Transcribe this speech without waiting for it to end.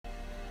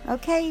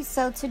Okay,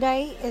 so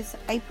today is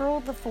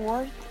April the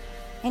 4th,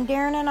 and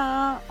Darren and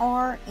I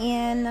are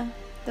in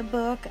the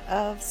book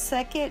of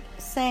 2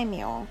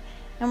 Samuel,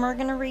 and we're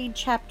going to read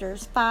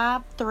chapters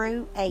 5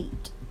 through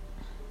 8.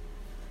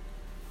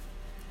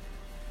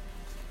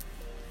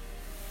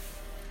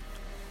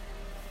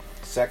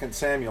 Second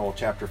Samuel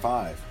chapter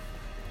 5.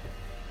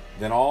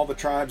 Then all the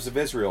tribes of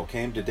Israel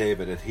came to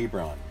David at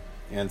Hebron,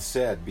 and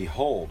said,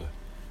 Behold,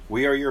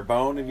 we are your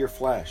bone and your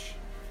flesh.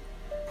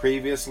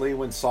 Previously,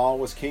 when Saul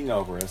was king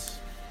over us,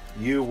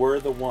 you were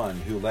the one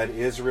who led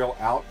Israel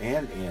out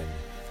and in.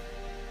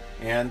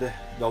 And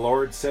the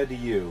Lord said to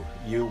you,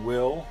 You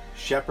will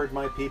shepherd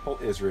my people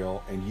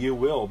Israel, and you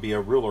will be a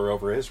ruler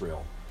over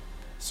Israel.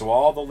 So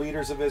all the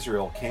leaders of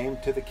Israel came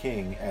to the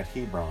king at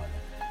Hebron,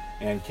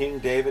 and King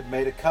David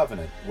made a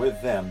covenant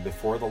with them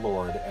before the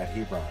Lord at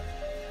Hebron.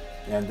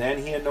 And then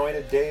he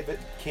anointed David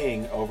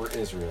king over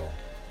Israel.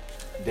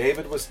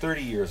 David was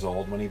 30 years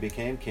old when he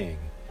became king,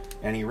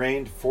 and he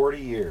reigned 40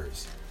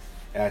 years.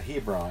 At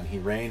Hebron he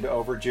reigned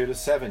over Judah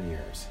 7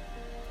 years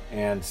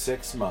and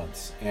 6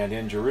 months, and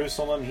in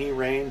Jerusalem he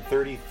reigned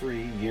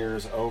 33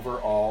 years over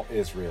all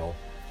Israel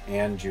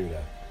and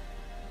Judah.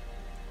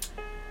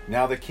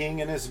 Now the king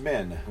and his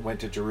men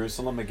went to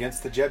Jerusalem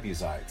against the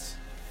Jebusites,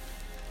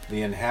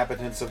 the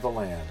inhabitants of the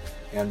land,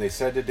 and they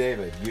said to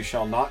David, You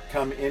shall not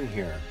come in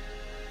here,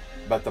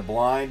 but the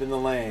blind and the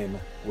lame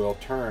will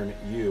turn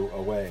you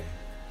away,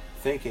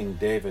 thinking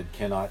David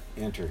cannot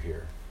enter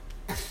here.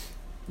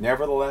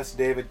 Nevertheless,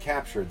 David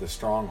captured the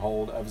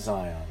stronghold of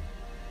Zion,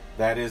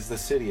 that is the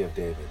city of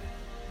David.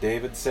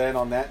 David said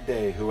on that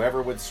day,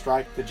 Whoever would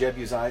strike the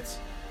Jebusites,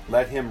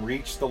 let him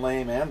reach the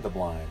lame and the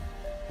blind,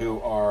 who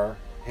are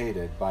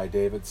hated by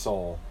David's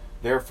soul.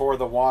 Therefore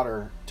the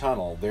water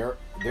tunnel, David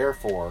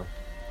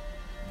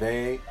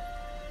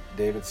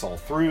saw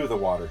through the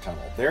water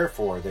tunnel.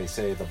 Therefore they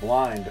say, The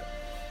blind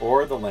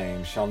or the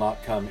lame shall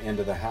not come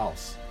into the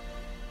house.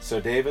 So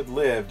David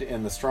lived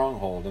in the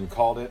stronghold and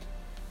called it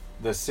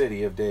the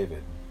city of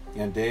David.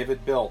 And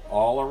David built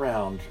all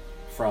around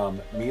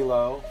from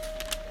Millo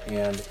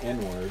and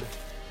inward.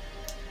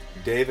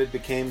 David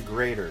became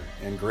greater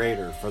and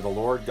greater, for the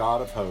Lord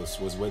God of hosts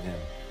was with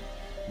him.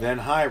 Then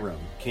Hiram,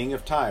 king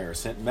of Tyre,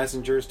 sent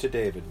messengers to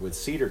David with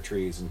cedar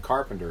trees and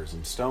carpenters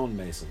and stone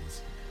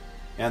masons.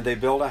 And they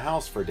built a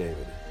house for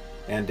David.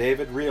 And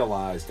David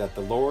realized that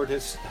the Lord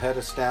had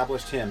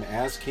established him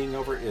as king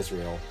over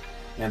Israel,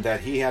 and that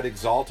he had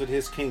exalted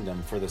his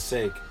kingdom for the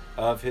sake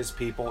of his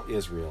people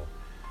Israel.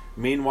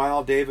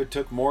 Meanwhile, David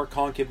took more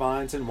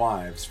concubines and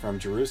wives from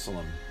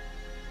Jerusalem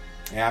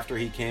after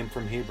he came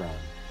from Hebron,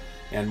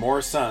 and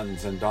more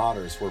sons and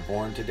daughters were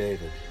born to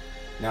David.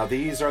 Now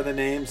these are the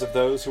names of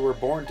those who were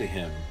born to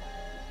him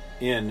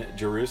in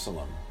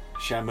Jerusalem: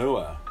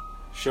 Shammua,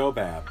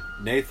 Shobab,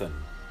 Nathan,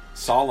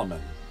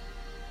 Solomon,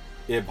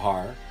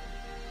 Ibhar,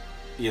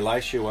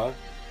 Elishua,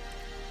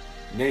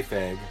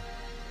 Nepheg,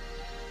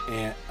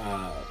 and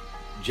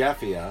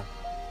Japhiah,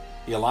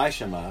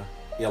 Elishama,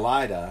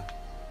 Elida,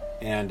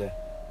 and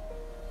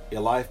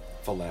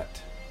Eliphalet.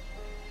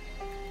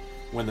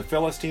 When the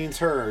Philistines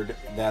heard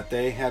that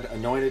they had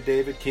anointed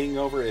David king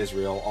over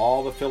Israel,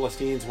 all the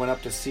Philistines went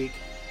up to seek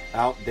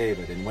out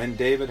David. And when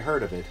David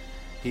heard of it,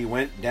 he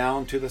went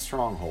down to the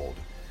stronghold.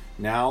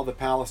 Now the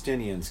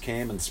Palestinians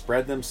came and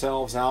spread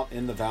themselves out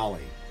in the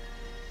valley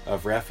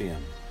of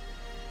Rephaim.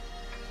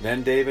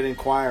 Then David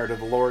inquired of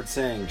the Lord,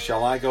 saying,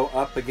 Shall I go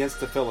up against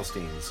the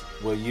Philistines?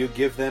 Will you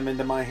give them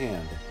into my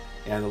hand?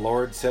 And the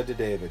Lord said to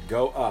David,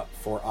 Go up,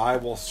 for I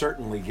will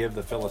certainly give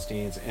the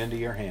Philistines into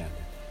your hand.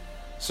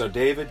 So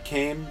David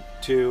came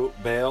to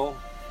Baal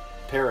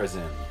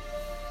Perazim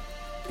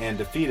and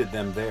defeated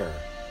them there.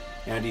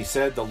 And he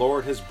said, The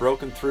Lord has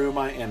broken through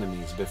my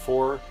enemies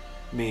before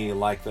me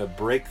like the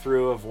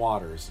breakthrough of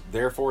waters.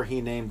 Therefore he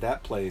named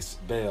that place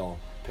Baal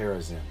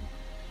Perazim.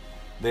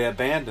 They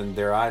abandoned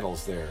their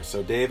idols there,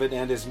 so David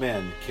and his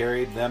men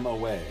carried them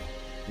away.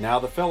 Now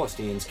the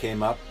Philistines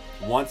came up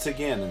once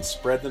again and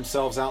spread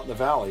themselves out in the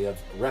valley of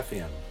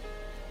Rephaim.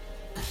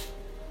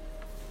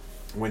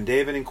 When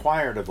David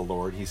inquired of the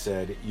Lord, he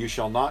said, You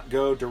shall not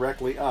go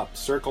directly up,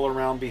 circle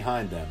around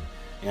behind them,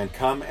 and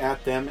come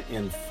at them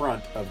in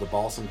front of the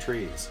balsam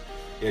trees.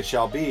 It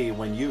shall be,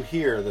 when you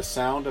hear the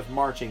sound of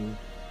marching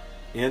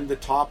in the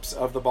tops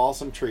of the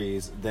balsam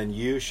trees, then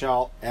you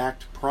shall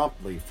act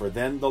promptly, for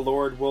then the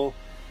Lord will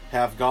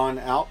have gone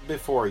out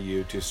before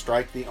you to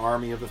strike the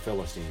army of the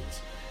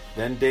Philistines.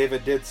 Then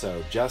David did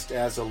so, just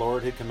as the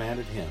Lord had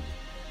commanded him,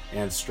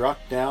 and struck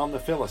down the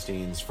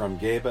Philistines from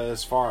Geba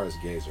as far as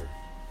Gezer.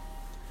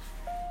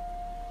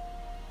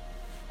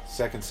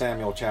 2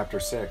 Samuel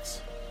chapter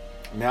 6.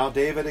 Now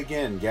David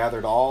again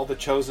gathered all the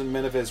chosen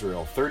men of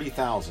Israel,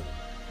 30,000.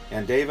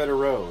 And David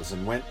arose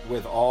and went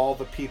with all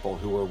the people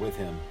who were with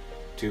him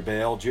to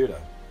Baal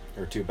Judah,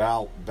 or to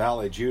Baal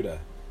Judah.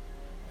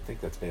 I think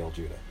that's Baal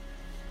Judah.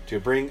 To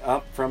bring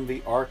up from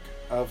the ark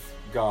of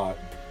God,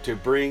 to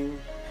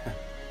bring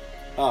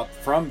up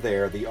from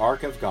there the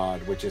ark of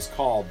God, which is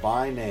called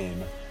by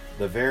name,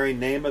 the very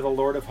name of the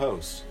Lord of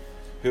hosts,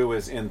 who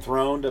is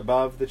enthroned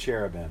above the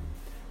cherubim.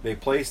 They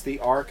placed the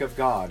ark of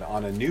God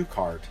on a new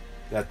cart,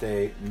 that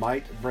they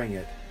might bring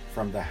it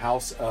from the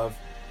house of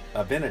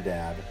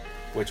Abinadab,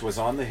 which was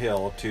on the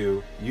hill,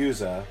 to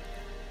Uzzah,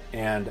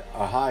 and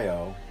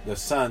Ahio, the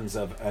sons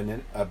of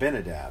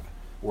Abinadab,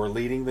 were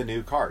leading the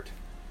new cart.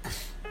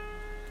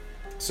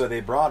 So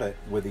they brought it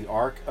with the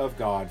ark of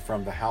God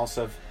from the house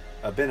of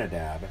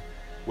Abinadab,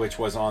 which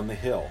was on the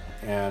hill,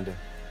 and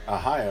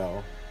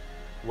Ahio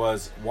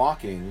was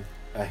walking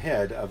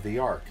ahead of the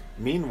ark.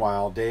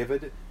 Meanwhile,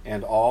 David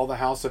and all the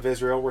house of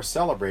Israel were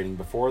celebrating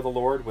before the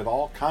Lord with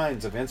all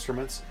kinds of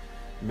instruments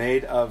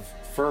made of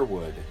fir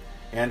wood,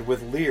 and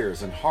with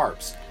lyres and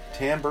harps,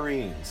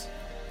 tambourines,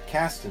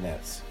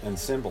 castanets, and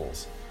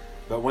cymbals.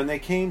 But when they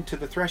came to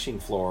the threshing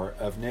floor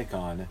of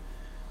Nacon,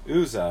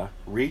 Uzzah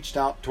reached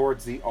out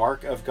towards the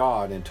ark of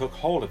God and took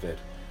hold of it,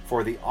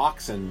 for the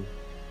oxen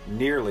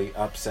nearly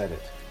upset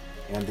it.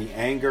 And the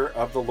anger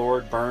of the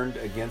Lord burned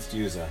against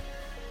Uzzah.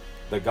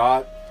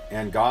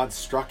 God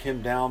struck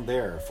him down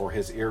there for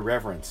his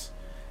irreverence,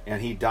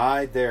 and he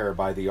died there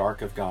by the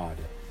ark of God.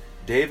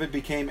 David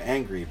became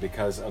angry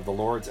because of the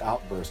Lord's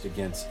outburst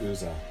against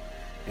Uzzah,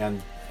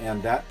 and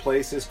that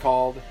place is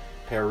called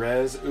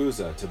Perez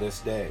Uzzah to this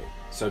day.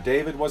 So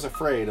David was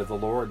afraid of the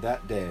Lord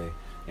that day,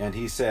 and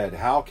he said,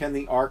 "How can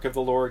the ark of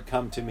the Lord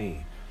come to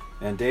me?"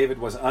 And David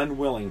was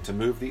unwilling to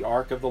move the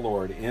ark of the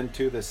Lord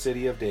into the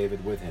city of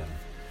David with him.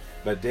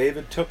 But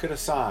David took it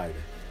aside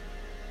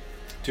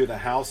to the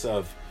house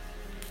of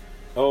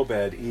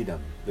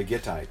Obed-Edom the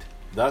Gittite.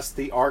 Thus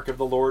the ark of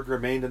the Lord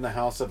remained in the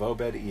house of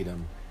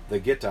Obed-Edom the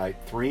Gittite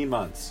 3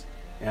 months,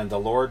 and the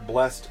Lord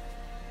blessed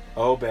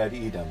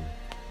Obed-Edom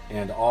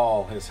and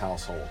all his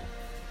household.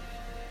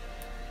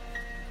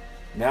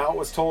 Now it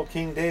was told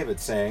King David,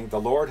 saying, "The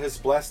Lord has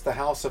blessed the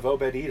house of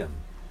Obed-Edom,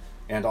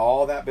 and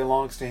all that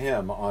belongs to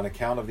him on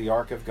account of the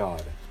ark of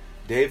God."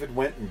 David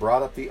went and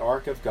brought up the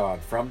ark of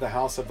God from the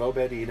house of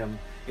Obed-Edom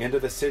into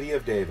the city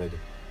of David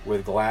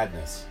with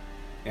gladness.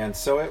 And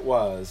so it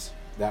was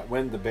that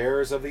when the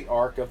bearers of the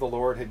ark of the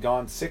Lord had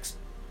gone 6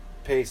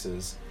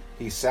 paces,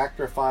 he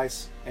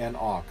sacrificed an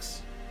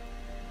ox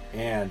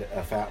and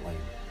a fatling.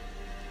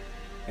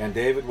 And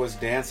David was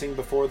dancing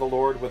before the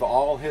Lord with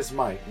all his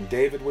might, and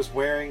David was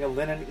wearing a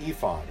linen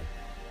ephod.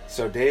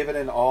 So David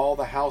and all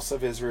the house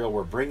of Israel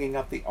were bringing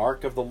up the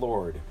ark of the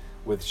Lord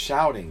with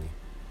shouting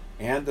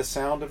and the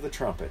sound of the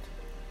trumpet.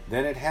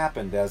 Then it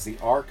happened, as the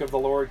ark of the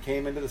Lord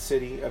came into the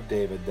city of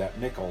David, that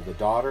Michal, the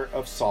daughter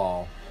of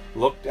Saul,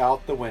 looked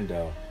out the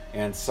window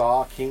and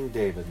saw King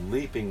David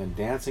leaping and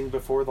dancing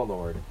before the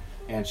Lord,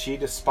 and she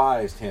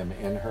despised him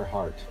in her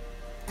heart.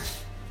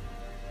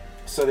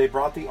 So they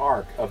brought the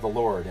ark of the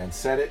Lord and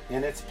set it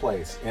in its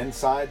place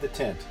inside the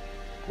tent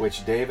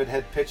which David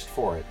had pitched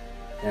for it,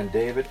 and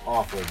David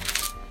offered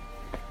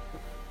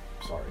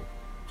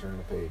turn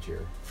the page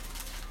here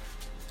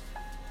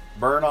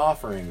burnt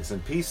offerings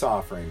and peace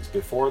offerings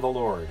before the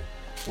Lord.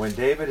 When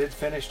David had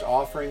finished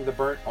offering the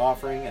burnt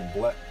offering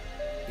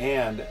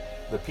and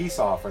the peace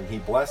offering, he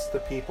blessed the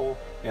people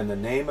in the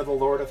name of the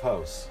Lord of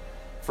hosts.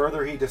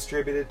 Further, he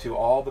distributed to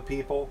all the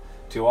people,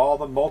 to all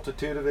the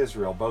multitude of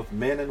Israel, both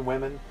men and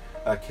women,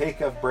 a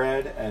cake of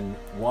bread and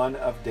one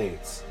of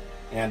dates,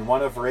 and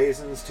one of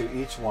raisins to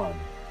each one.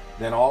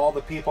 Then all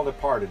the people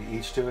departed,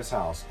 each to his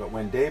house. But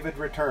when David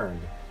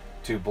returned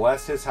to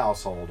bless his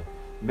household,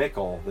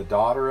 Michal, the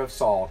daughter of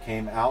Saul,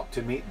 came out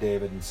to meet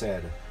David and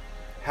said,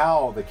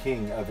 "How the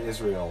king of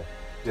Israel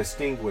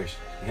distinguished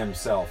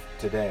himself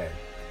today.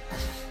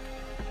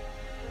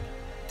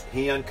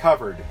 He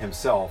uncovered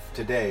himself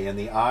today in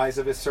the eyes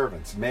of his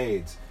servants,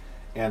 maids,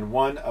 and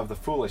one of the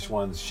foolish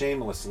ones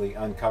shamelessly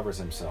uncovers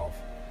himself."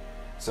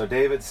 So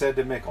David said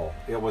to Michal,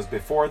 "It was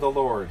before the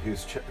Lord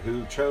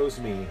who chose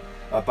me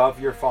above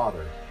your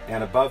father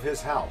and above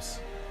his house,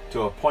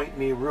 to appoint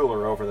me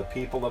ruler over the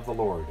people of the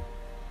Lord,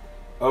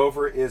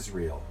 over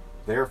Israel.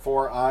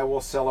 Therefore I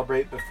will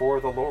celebrate before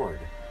the Lord.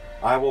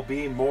 I will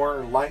be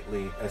more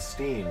lightly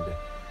esteemed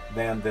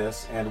than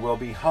this, and will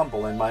be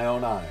humble in my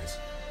own eyes.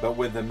 But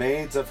with the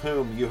maids of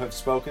whom you have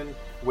spoken,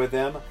 with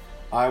them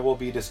I will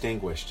be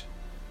distinguished."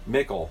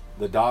 Michal,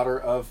 the daughter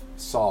of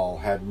Saul,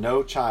 had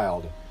no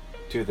child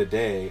to the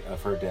day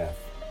of her death.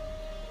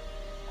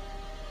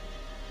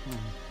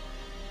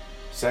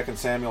 2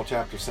 Samuel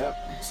chapter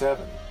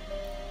 7.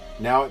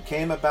 Now it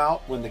came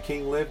about, when the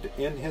king lived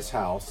in his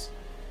house,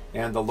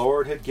 and the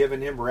Lord had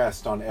given him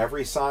rest on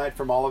every side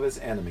from all of his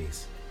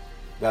enemies,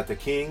 that the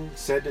king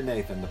said to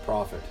Nathan the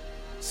prophet,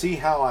 "See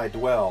how I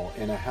dwell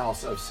in a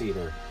house of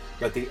cedar,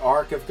 but the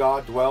ark of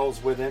God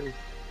dwells within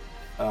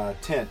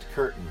tent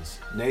curtains."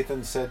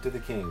 Nathan said to the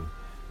king,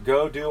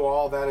 "Go do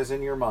all that is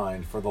in your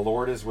mind, for the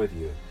Lord is with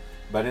you."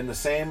 But in the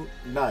same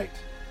night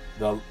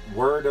the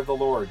word of the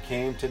Lord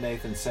came to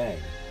Nathan,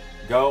 saying,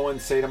 "Go and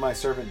say to my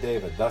servant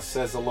David, Thus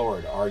says the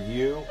Lord, Are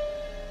you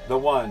the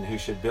one who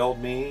should build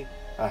me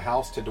a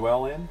house to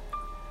dwell in?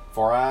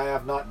 For I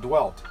have not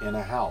dwelt in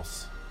a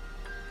house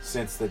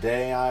since the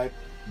day I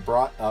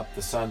brought up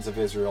the sons of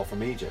Israel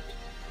from Egypt,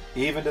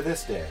 even to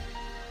this day.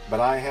 But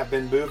I have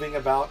been moving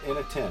about in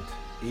a tent,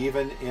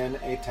 even in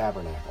a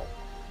tabernacle."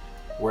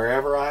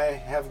 Wherever I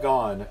have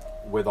gone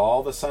with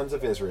all the sons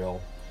of Israel,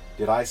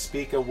 did I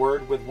speak a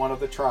word with one of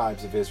the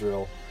tribes of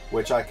Israel,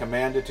 which I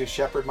commanded to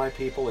shepherd my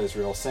people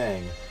Israel,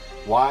 saying,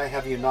 Why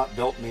have you not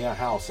built me a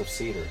house of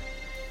cedar?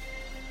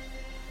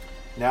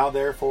 Now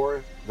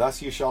therefore,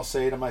 thus you shall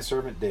say to my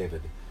servant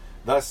David,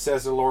 Thus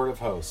says the Lord of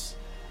hosts,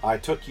 I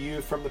took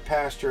you from the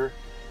pasture,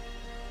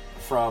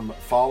 from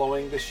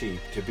following the sheep,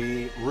 to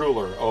be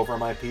ruler over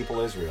my people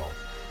Israel.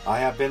 I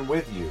have been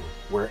with you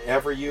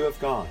wherever you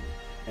have gone,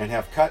 and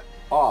have cut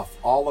off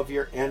all of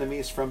your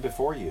enemies from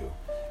before you,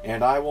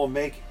 and I will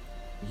make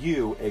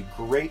you a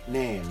great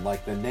name,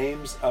 like the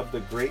names of the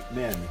great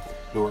men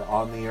who are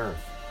on the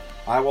earth.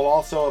 I will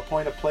also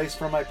appoint a place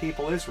for my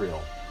people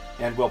Israel,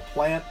 and will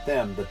plant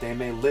them that they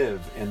may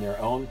live in their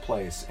own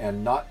place,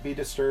 and not be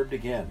disturbed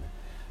again.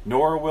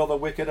 Nor will the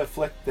wicked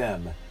afflict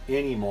them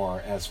any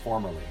more as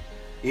formerly,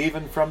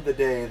 even from the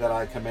day that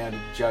I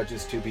commanded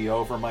judges to be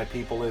over my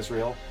people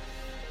Israel.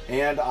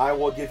 And I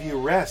will give you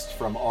rest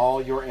from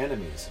all your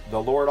enemies.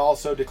 The Lord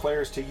also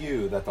declares to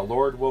you that the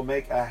Lord will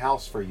make a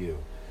house for you.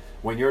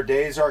 When your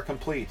days are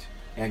complete,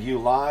 and you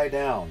lie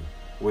down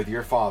with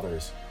your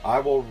fathers, I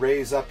will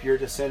raise up your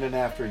descendant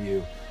after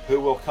you, who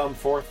will come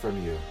forth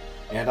from you,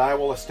 and I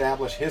will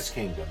establish his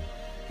kingdom.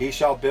 He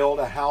shall build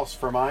a house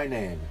for my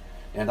name,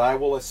 and I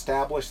will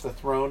establish the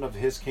throne of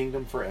his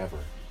kingdom forever.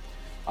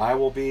 I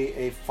will be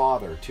a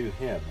father to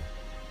him,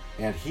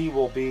 and he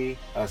will be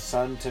a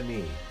son to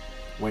me.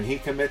 When he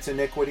commits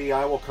iniquity,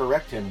 I will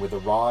correct him with the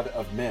rod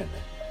of men,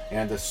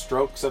 and the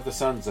strokes of the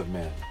sons of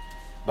men.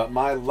 But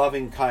my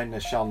loving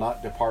kindness shall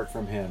not depart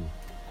from him,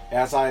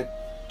 as I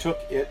took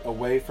it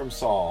away from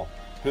Saul,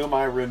 whom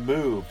I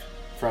removed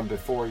from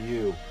before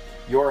you.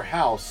 Your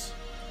house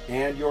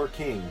and your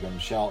kingdom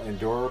shall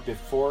endure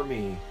before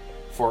me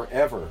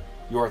forever.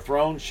 Your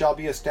throne shall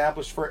be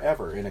established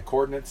forever, in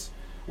accordance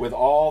with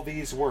all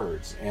these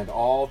words and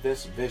all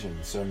this vision.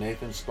 So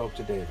Nathan spoke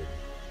to David.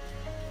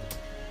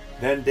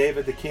 Then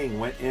David the king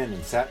went in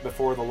and sat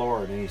before the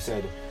Lord, and he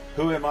said,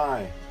 Who am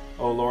I,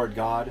 O Lord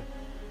God?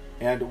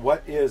 And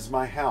what is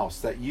my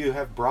house, that you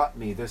have brought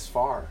me this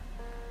far?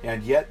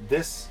 And yet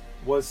this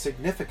was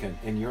significant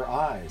in your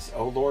eyes,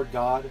 O Lord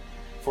God,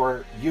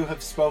 for you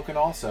have spoken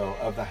also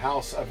of the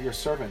house of your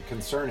servant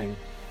concerning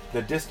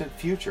the distant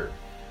future.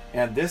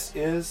 And this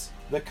is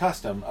the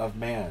custom of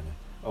man,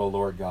 O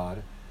Lord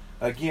God.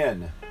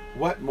 Again,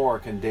 what more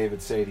can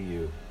David say to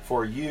you?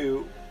 For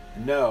you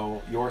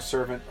know your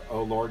servant,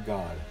 O Lord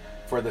God.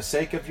 For the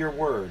sake of your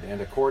word, and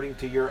according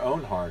to your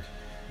own heart,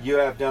 you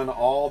have done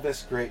all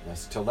this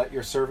greatness to let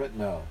your servant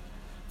know.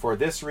 For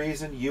this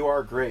reason you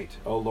are great,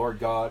 O Lord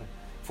God,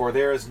 for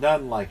there is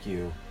none like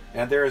you,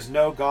 and there is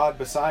no God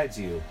besides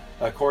you,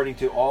 according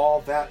to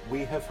all that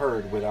we have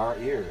heard with our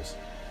ears.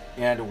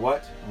 And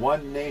what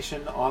one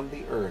nation on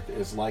the earth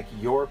is like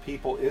your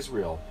people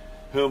Israel,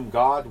 whom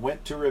God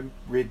went to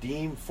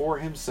redeem for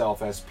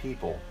himself as a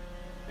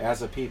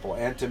people,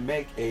 and to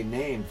make a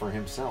name for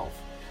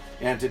himself,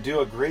 and to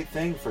do a great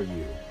thing for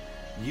you,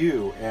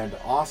 and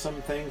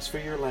awesome things for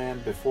your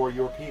land before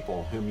your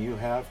people, whom you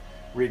have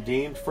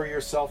redeemed for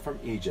yourself from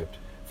Egypt,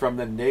 from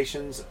the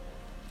nations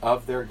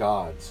of their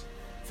gods.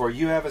 For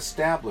you have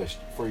established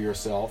for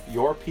yourself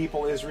your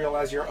people Israel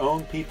as your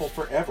own people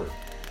forever.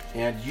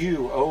 And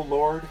you, O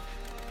Lord,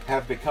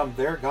 have become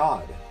their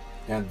God.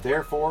 And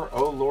therefore,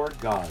 O Lord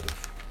God,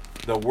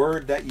 the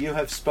word that you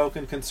have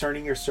spoken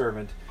concerning your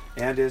servant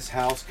and his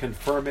house,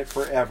 confirm it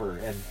forever,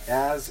 and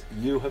as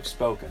you have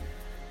spoken,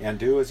 and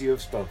do as you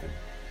have spoken,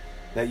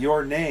 that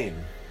your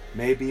name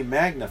may be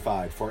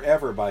magnified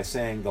forever by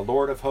saying, The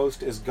Lord of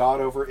hosts is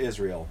God over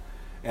Israel.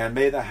 And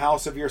may the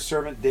house of your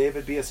servant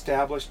David be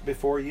established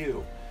before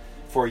you.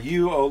 For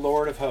you, O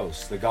Lord of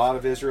hosts, the God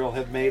of Israel,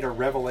 have made a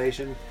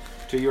revelation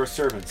to your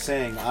servant,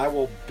 saying, I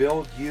will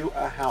build you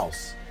a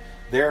house.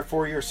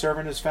 Therefore your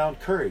servant has found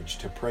courage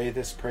to pray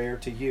this prayer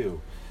to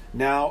you.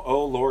 Now,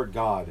 O Lord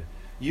God,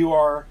 you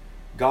are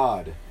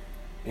God,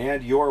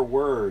 and your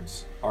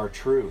words are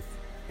truth,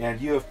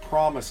 and you have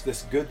promised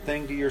this good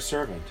thing to your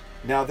servant.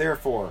 Now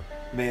therefore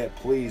may it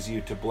please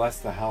you to bless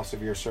the house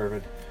of your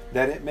servant,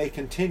 that it may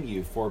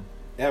continue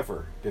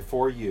forever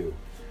before you.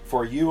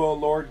 For you, O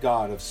Lord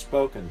God, have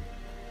spoken,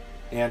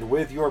 and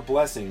with your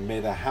blessing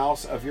may the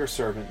house of your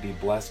servant be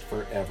blessed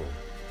forever.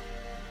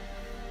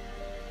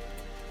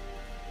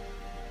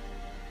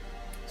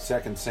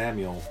 2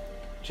 Samuel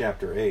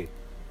chapter 8.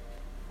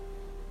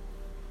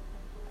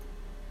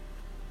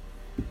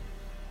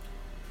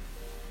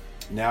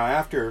 Now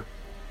after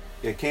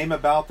it came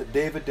about that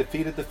David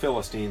defeated the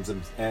Philistines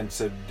and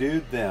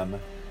subdued them,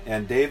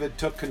 and David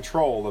took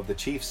control of the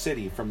chief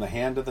city from the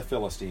hand of the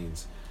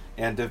Philistines,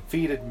 and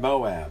defeated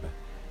Moab,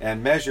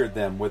 and measured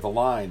them with a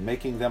line,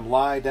 making them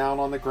lie down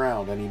on the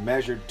ground. And he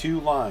measured 2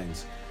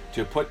 lines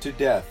to put to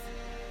death,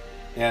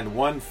 and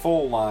 1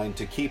 full line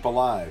to keep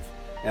alive.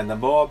 And the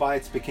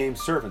Moabites became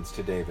servants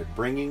to David,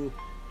 bringing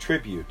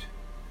tribute.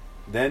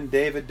 Then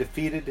David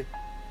defeated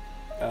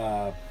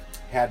Hadadezer,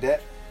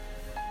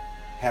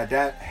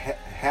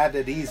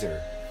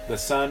 the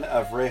son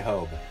of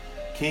Rehob,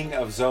 king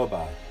of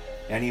Zobah,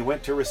 and he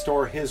went to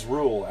restore his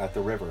rule at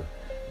the river.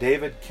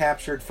 David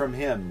captured from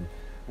him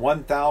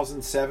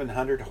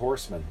 1,700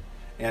 horsemen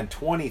and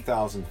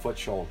 20,000 foot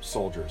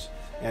soldiers,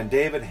 and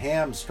David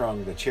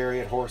hamstrung the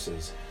chariot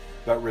horses,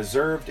 but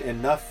reserved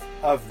enough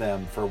of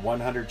them for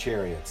 100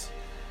 chariots.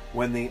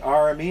 When the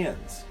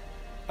Arameans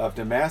of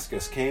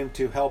Damascus came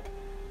to help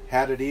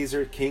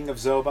Hadadezer, king of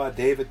Zobah,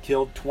 David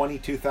killed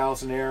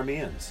 22,000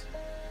 Arameans.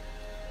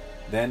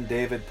 Then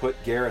David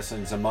put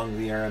garrisons among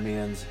the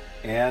Arameans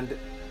and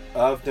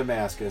of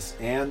Damascus,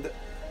 and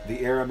the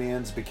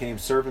Arameans became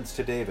servants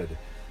to David,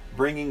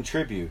 bringing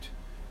tribute,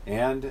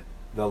 and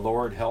the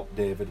Lord helped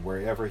David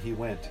wherever he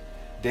went.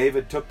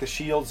 David took the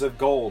shields of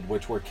gold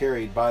which were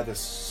carried by the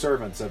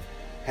servants of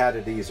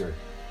Hadadezer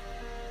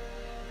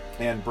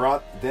and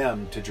brought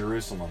them to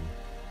Jerusalem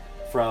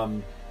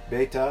from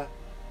Betah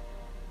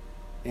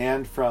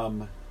and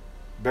from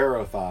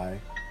Berothai,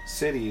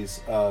 cities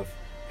of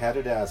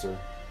Hadadezer.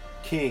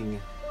 King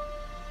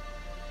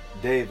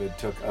David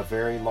took a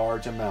very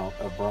large amount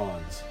of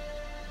bronze.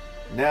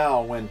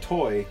 Now when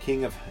Toi,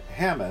 king of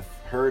Hamath,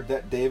 heard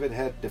that David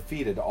had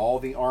defeated all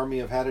the army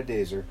of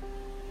Hadadezer,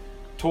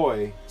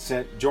 Toi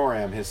sent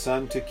Joram his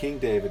son to King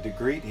David to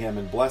greet him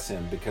and bless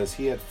him, because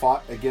he had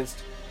fought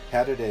against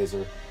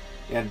Hadadezer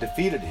and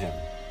defeated him.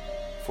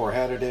 For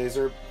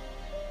Hadadezer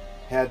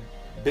had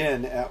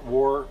been at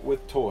war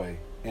with Toi,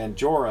 and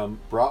Joram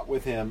brought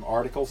with him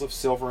articles of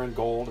silver and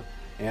gold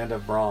and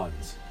of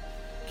bronze.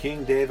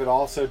 King David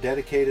also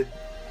dedicated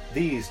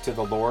these to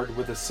the Lord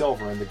with the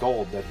silver and the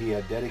gold that he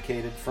had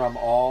dedicated from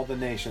all the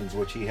nations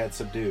which he had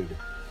subdued,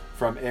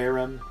 from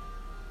Aram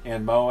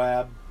and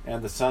Moab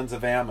and the sons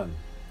of Ammon,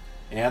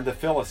 and the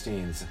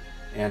Philistines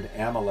and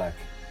Amalek,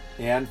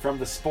 and from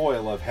the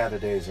spoil of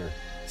Hadadezer,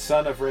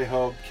 son of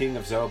Rehob, king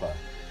of Zobah.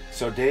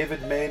 So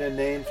David made a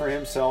name for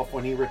himself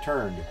when he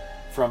returned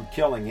from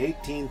killing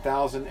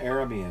 18,000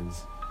 Arameans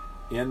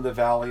in the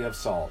valley of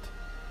Salt.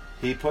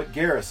 He put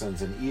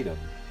garrisons in Edom.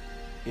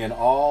 In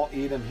all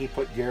Edom he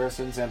put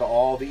garrisons, and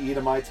all the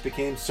Edomites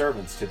became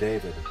servants to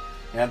David.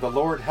 And the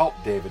Lord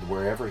helped David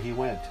wherever he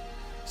went.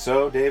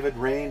 So David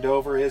reigned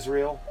over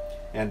Israel,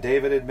 and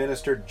David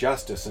administered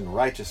justice and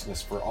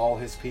righteousness for all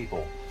his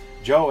people.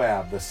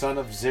 Joab, the son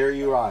of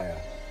Zeruiah,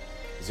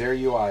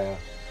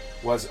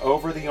 was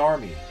over the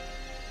army,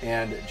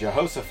 and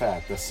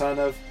Jehoshaphat, the son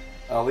of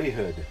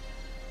Elihud,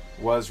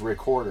 was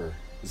recorder.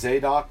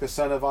 Zadok, the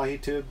son of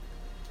Ahitub,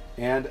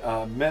 and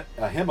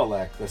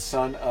Ahimelech, the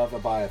son of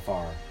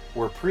Abiathar,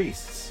 were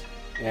priests,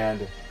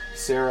 and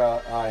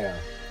Seraiah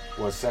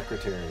was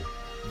secretary.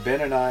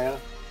 Benaiah,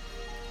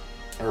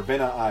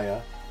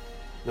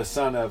 the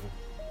son of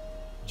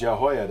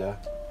Jehoiada,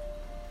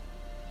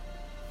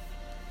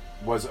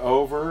 was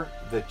over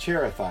the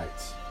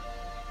Cherethites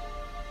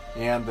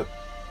and the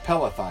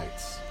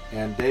Pelethites,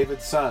 and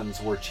David's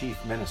sons were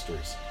chief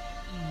ministers.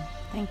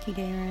 Thank you,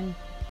 Darren.